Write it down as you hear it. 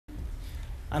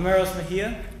I'm Eros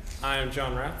Mejia. I am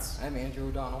John Ratz. I'm Andrew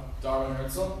O'Donnell. Darwin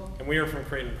Herzl. And we are from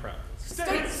Creighton Prep.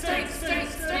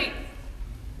 State.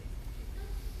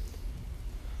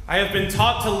 I have been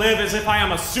taught to live as if I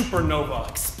am a supernova.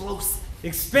 Explosive.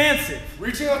 Expansive.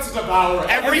 Reaching out to devour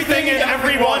Everything and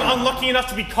everyone unlucky enough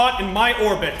to be caught in my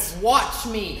orbit. Watch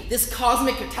me, this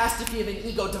cosmic catastrophe of an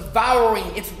ego devouring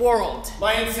its world.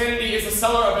 My insanity is a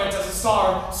stellar event as a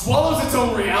star swallows its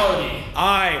own reality.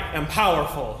 I am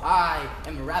powerful. I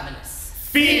am ravenous.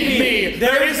 Feed me!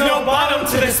 There is no bottom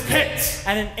to this pit!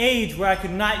 At an age where I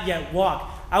could not yet walk,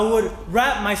 I would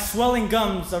wrap my swelling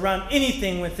gums around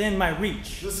anything within my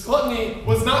reach. This gluttony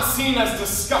was not seen as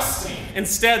disgusting.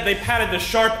 Instead, they patted the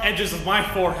sharp edges of my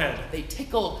forehead. They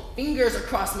tickled fingers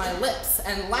across my lips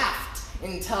and laughed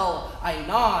until I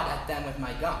gnawed at them with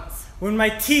my gums. When my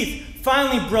teeth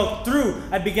finally broke through,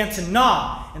 I began to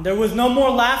gnaw, and there was no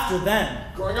more laughter then.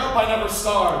 Growing up, I never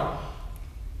starved.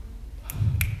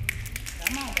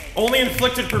 Only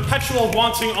inflicted perpetual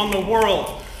wanting on the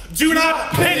world. Do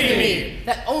not pity me!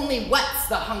 That only whets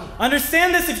the hunger.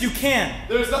 Understand this if you can.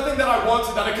 There is nothing that I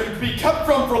wanted that I could be kept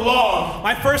from for long.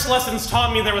 My first lessons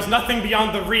taught me there was nothing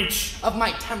beyond the reach of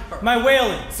my temper. My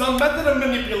wailing. Some method of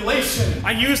manipulation.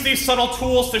 I used these subtle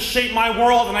tools to shape my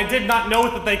world, and I did not know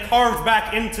that they carved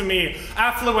back into me.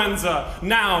 Affluenza,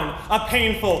 noun, a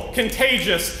painful,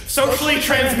 contagious, socially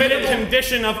transmitted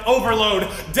condition of overload,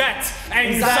 debt,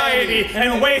 anxiety,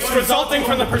 and waste resulting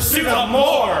from the pursuit of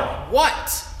more.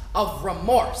 What of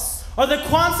remorse? Are the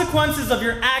consequences of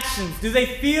your actions, do they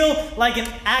feel like an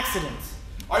accident?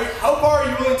 How far are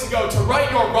you willing to go to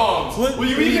right your wrongs? Will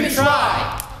you even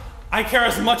try? I care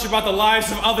as much about the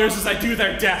lives of others as I do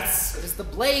their deaths. Does the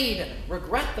blade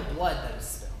regret the blood that is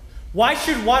spilled? Why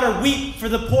should water weep for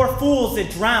the poor fools it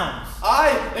drowns? I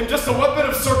am just a weapon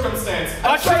of circumstance.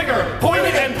 A trigger,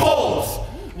 pointed and pulled.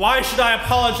 Why should I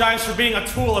apologize for being a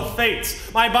tool of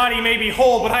fate? My body may be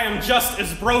whole, but I am just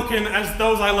as broken as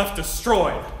those I left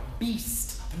destroyed.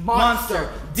 Beast,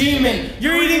 monster, demon,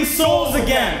 you're eating souls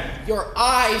again. Your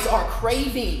eyes are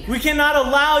craving. We cannot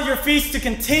allow your feast to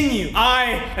continue.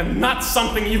 I am not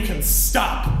something you can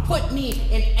stop. Put me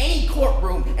in any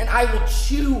courtroom and I will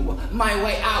chew my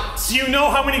way out. Do you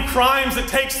know how many crimes it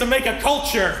takes to make a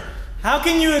culture? How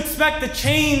can you expect the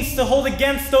chains to hold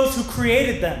against those who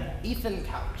created them? Ethan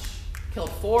Couch killed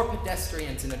 4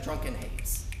 pedestrians in a drunken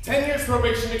haze. 10 years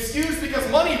probation excused because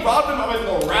money robbed him of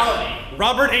his morality.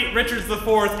 Robert 8 Richards IV,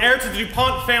 heir to the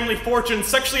DuPont family fortune,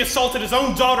 sexually assaulted his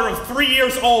own daughter of 3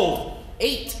 years old.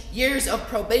 8 years of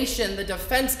probation, the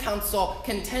defense counsel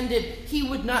contended he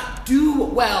would not do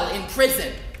well in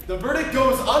prison. The verdict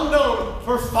goes unknown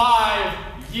for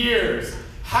 5 years.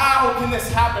 How can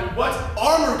this happen? What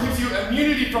armor gives you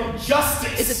immunity from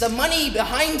justice? Is it the money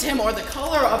behind him or the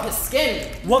color of his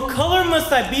skin? What color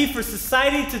must I be for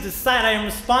society to decide I am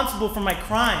responsible for my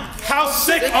crimes? How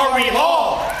sick are we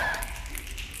all?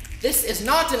 This is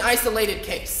not an isolated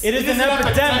case. It is an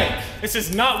epidemic. This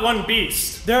is not one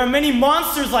beast. There are many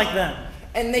monsters like them.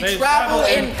 And they travel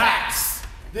in packs.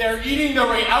 They're eating their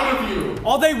way out of you.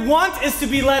 All they want is to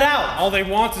be let out. All they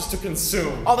want is to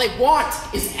consume. All they want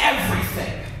is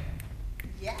everything.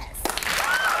 Yes.